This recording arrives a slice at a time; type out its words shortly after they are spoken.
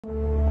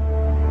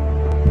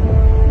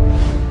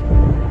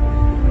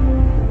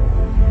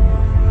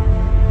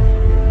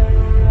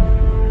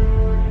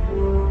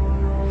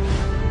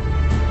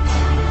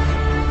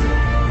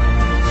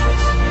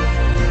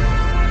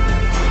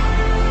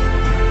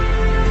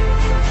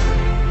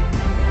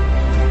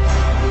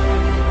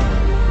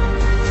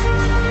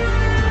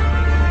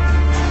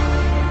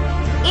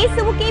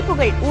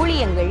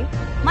ஊழியங்கள்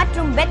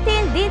மற்றும்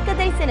பெத்தேல்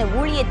தீர்க்கதரிசன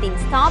ஊழியத்தின்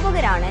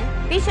ஸ்தாபகரான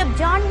பிஷப்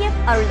ஜான்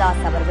எஃப்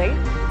அருள்தாஸ் அவர்கள்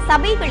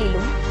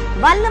சபைகளிலும்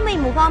வல்லமை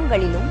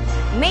முகாம்களிலும்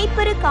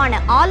மேய்ப்பருக்கான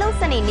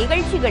ஆலோசனை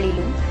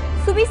நிகழ்ச்சிகளிலும்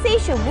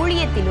சுவிசேஷ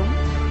ஊழியத்திலும்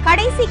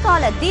கடைசி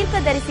கால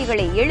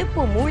தீர்க்கதரிசிகளை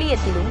எழுப்பும்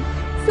ஊழியத்திலும்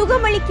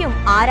சுகமளிக்கும்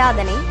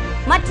ஆராதனை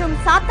மற்றும்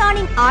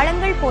சாத்தானின்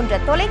ஆழங்கள்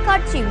போன்ற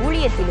தொலைக்காட்சி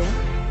ஊழியத்திலும்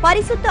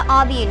பரிசுத்த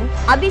ஆவியின்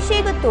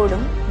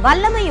அபிஷேகத்தோடும்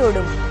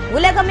வல்லமையோடும்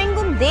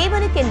உலகமெங்கும்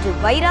தேவனுக்கென்று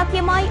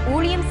வைராக்கியமாய்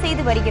ஊழியம்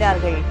செய்து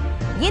வருகிறார்கள்.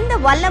 இந்த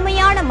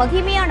வல்லமையான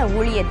மகிமையான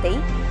ஊழியத்தை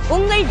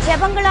உங்கள்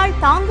ஜெபங்களால்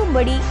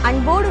தாங்கும்படி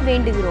அன்போடு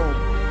வேண்டுகிறோம்.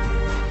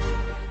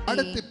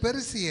 அடுத்து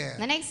பெருசியர்.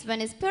 The next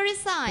one is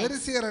Perisai.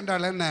 பெருசியர்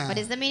என்றால் என்ன? What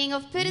is the meaning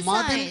of Perisai?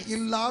 மதில்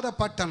இல்லாத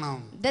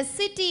பட்டணம். The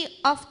city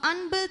of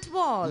unbuilt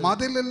wall.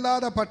 மதில்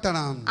இல்லாத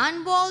பட்டணம்.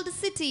 Unwalled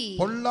city.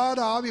 பொல்லாத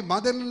ஆவி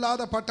மதில்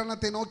இல்லாத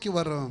பட்டணத்தை நோக்கி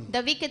வரும்.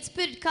 The wicked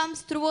spirit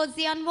comes towards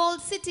the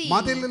unwalled city.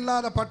 மதில்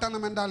இல்லாத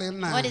பட்டணம் என்றால்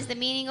என்ன? What is the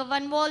meaning of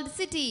unwalled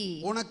city?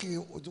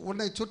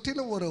 உன்னை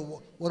சுற்றிலும்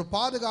ஒரு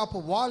பாதுகாப்பு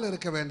வால்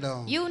இருக்க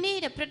வேண்டும். You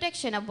need a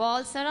protection, a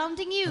wall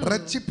surrounding you.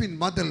 ரட்சிப்பின்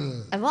மதில்.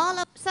 A wall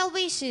of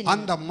salvation.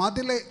 அந்த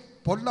மதிலை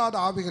பொல்லாத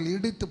ஆவிகள்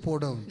இடித்து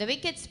போடும். The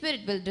wicked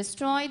spirit will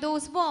destroy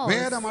those walls.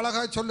 வேதம்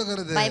அழகாய்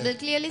சொல்லுகிறது. Bible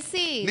clearly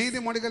says.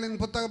 நீதிமொழிகளின்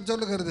புத்தகம்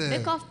சொல்லுகிறது.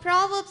 Book of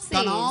Proverbs says.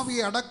 தன்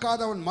ஆவியை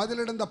அடக்காதவன்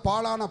மதிலிருந்த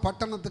பாழான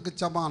பட்டணத்துக்கு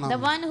சமானம். The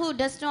one who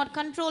does not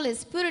control his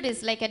spirit is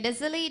like a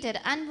desolated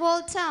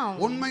unwalled town.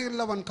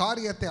 உண்மையுள்ளவன்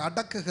காரியத்தை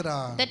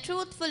அடக்குகிறான். The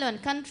truthful one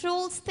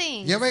controls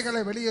things.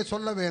 எவைகளை வெளியே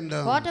சொல்ல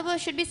வேண்டும். Whatever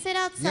should be said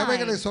outside.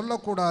 எவைகளை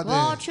சொல்லக்கூடாது.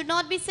 What should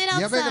not be said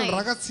outside. எவைகள்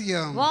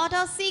ரகசியம். What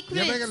are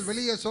secrets. எவைகள்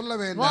வெளியே சொல்ல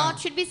வேண்டும். What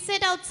should be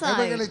said outside.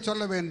 எவைகளை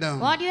சொல்ல வேண்டும்.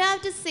 What you have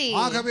to say.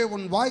 ஆகவே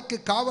உன் வாய்க்கு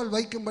காவல்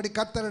வைக்கும்படி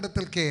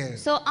கர்த்தரிடத்தில் கேள்.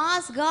 So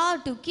ask God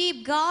to keep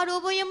guard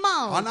over your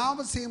mouth.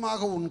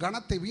 அனாவசியமாக உன்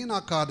கனத்தை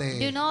வீணாக்காதே.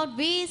 Do not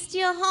waste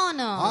your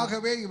honor.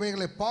 ஆகவே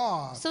இவைகளை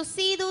பார். So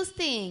see those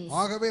things.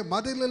 ஆகவே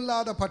மதில்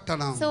இல்லாத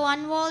பட்டணம். So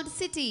unwalled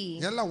city.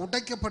 எல்லாம்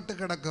உடைக்கப்பட்டு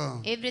கிடக்கும்.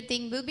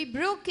 Everything will be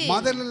broken.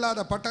 மதில்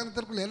இல்லாத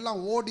பட்டணத்திற்குள்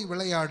எல்லாம் ஓடி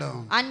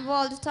விளையாடும்.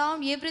 Unwalled town,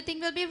 everything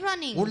will be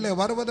running. உள்ளே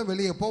வருவதும்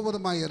வெளியே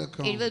போவதுமாய்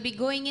இருக்கும். It will be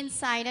going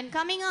inside and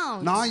coming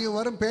out. நாயும்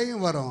வரும்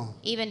பேயும் வரும்.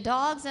 Even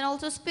dogs and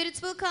also spirits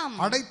will come.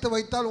 அடைத்து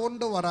வைத்தால்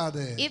ஒன்று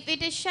வராது. If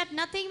it is shut,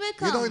 nothing will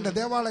come. இதோ இந்த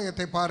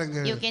தேவாலயத்தை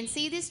பாருங்கள். You can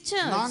see this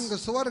church. 4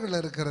 சுவர்கள்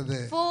இருக்கிறது.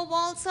 4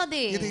 walls are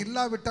there. இது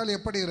இல்லாவிட்டால்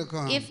எப்படி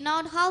இருக்கும்? If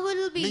not, how will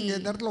it be? நீங்க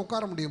இந்த இடத்துல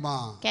உட்கார முடியுமா?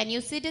 Can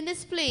you sit in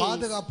this place?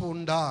 பாதுகாப்பு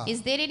உண்டா? Is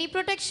there any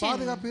protection?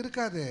 பாதுகாப்பு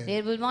இருக்காது.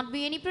 There will not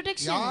be any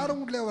protection.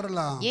 யாரும் உள்ளே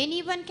வரலாம்.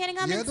 Anyone can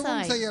come எதுவும்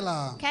inside.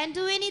 செய்யலாம். Can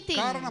do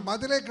anything. காரணம்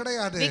மதிலே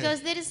கிடையாது.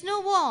 Because there is no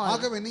wall.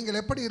 ஆகவே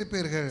நீங்கள் எப்படி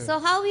இருப்பீர்கள்? So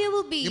how you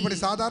will be? இப்படி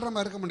சாதாரணமா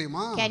இருக்க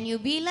முடியுமா? Can you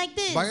be like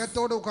this?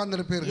 பயத்தோடு உட்கார்ந்து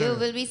இருப்பீர்கள். You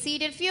will be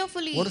seated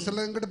fearfully. ஒரு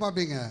சிலர் இங்கிட்டு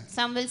பாப்பீங்க.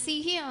 Some will see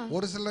here.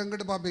 ஒரு சிலர்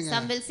இங்கிட்டு பாப்பீங்க.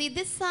 Some will see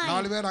this side.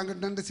 4 பேர்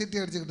அங்கிட்டு நின்னு சீட்டி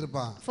அடிச்சிட்டு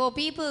இருப்பான். 4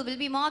 people will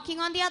be marking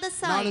on the other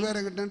side. 4 பேர்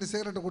இங்கிட்டு நின்னு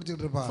சிகரெட்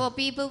குடிச்சிட்டு இருப்பான். 4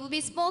 people will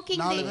be smoking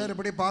 4 there. பேர்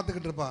இப்படி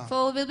பார்த்துக்கிட்டு இருப்பான்.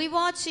 4 will be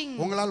watching.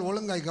 உங்களால்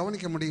ஒழுங்காய்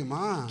கவனிக்க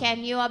முடியுமா?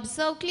 Can you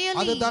observe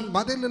clearly? அதுதான்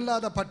மதில்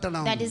இல்லாத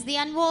பட்டணம். That is the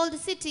unwalled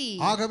city.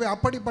 ஆகவே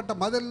அப்படிப்பட்ட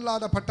மதில்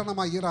இல்லாத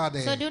பட்டணமாய்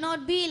இராதே. So do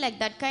not be like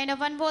that kind of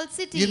unwalled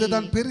city.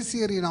 இதுதான்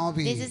பெருசியரின்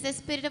ஆவி. This is the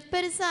spirit of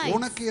Perisai.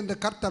 உனக்கு இந்த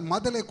கர்த்தர்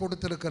மதிலை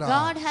கொடுத்திருக்கிறார்.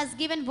 God has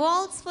given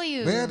walls for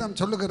you. வேதம்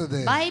சொல்லுகிறது.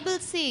 Bible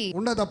says.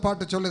 உன்னத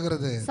பாட்டு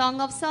சொல்லுகிறது. Song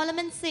of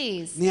Solomon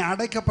says. நீ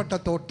அடைக்கப்பட்ட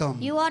தோட்டம்.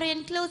 You are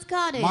enclosed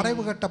garden.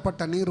 மறைவு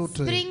கட்டப்பட்ட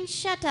நீரூற்று. Spring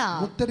shutter.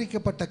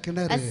 முத்திரிக்கப்பட்ட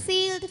கிணறு. A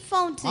sealed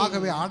fountain.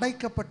 ஆகவே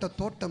அடைக்கப்பட்ட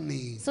தோட்டம்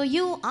நீ. So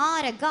you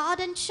are a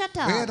garden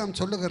shutter. வேதம்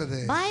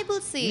சொல்லுகிறது.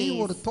 Bible says. நீ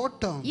ஒரு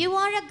தோட்டம். You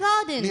are a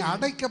garden. நீ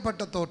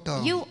அடைக்கப்பட்ட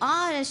தோட்டம். You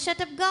are a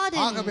shut up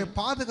garden. ஆகவே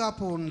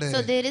பாதுகாப்பு உண்டு.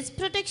 So there is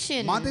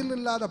protection. மதில்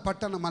இல்லாத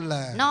பட்டணம் அல்ல.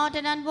 Not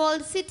an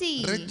unwalled city.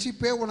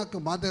 ரட்சிப்பே உனக்கு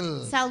மதில்.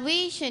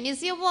 Salvation is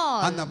your wall.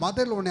 அந்த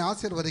மதில் உன்னை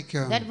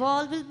ஆசீர்வதிக்கும். That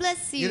wall will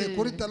bless you. இதை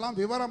குறித்தெல்லாம்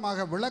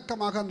விவரமாக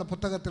விளக்கமாக அந்த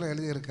புத்தகத்தில்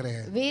எழுதி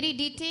இருக்கிறேன். Very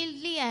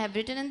detailedly I have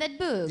written in that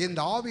book.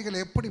 இந்த ஆவிகளை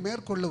எப்படி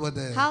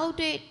மேற்கொள்ளுவது? How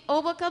to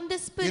overcome the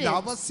spirit. இது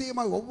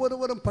அவசியமாய்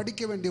ஒவ்வொருவரும்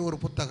படிக்க வேண்டிய ஒரு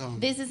புத்தகம்.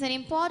 This is an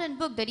important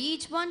book that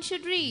each one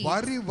should read.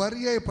 வரி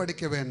வரியாய்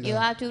படிக்க வேண்டும். You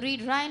have to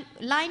read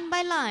line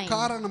by line.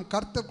 காரணம்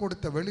கர்த்தர்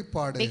கொடுத்த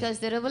வெளிப்பாடு. Because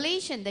the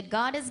revelation that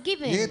God has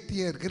given.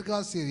 ஏத்தியர்,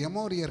 கிர்காசியர்,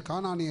 எமோரியர்,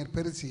 கானானியர்,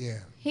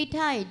 பெரிசியர்.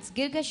 Hittites,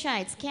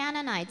 Girgashites,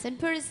 Canaanites and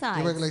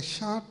Perizzites. இவைகளை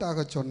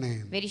ஷார்ட்டாக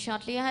சொன்னேன். Very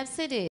shortly I have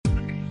said it.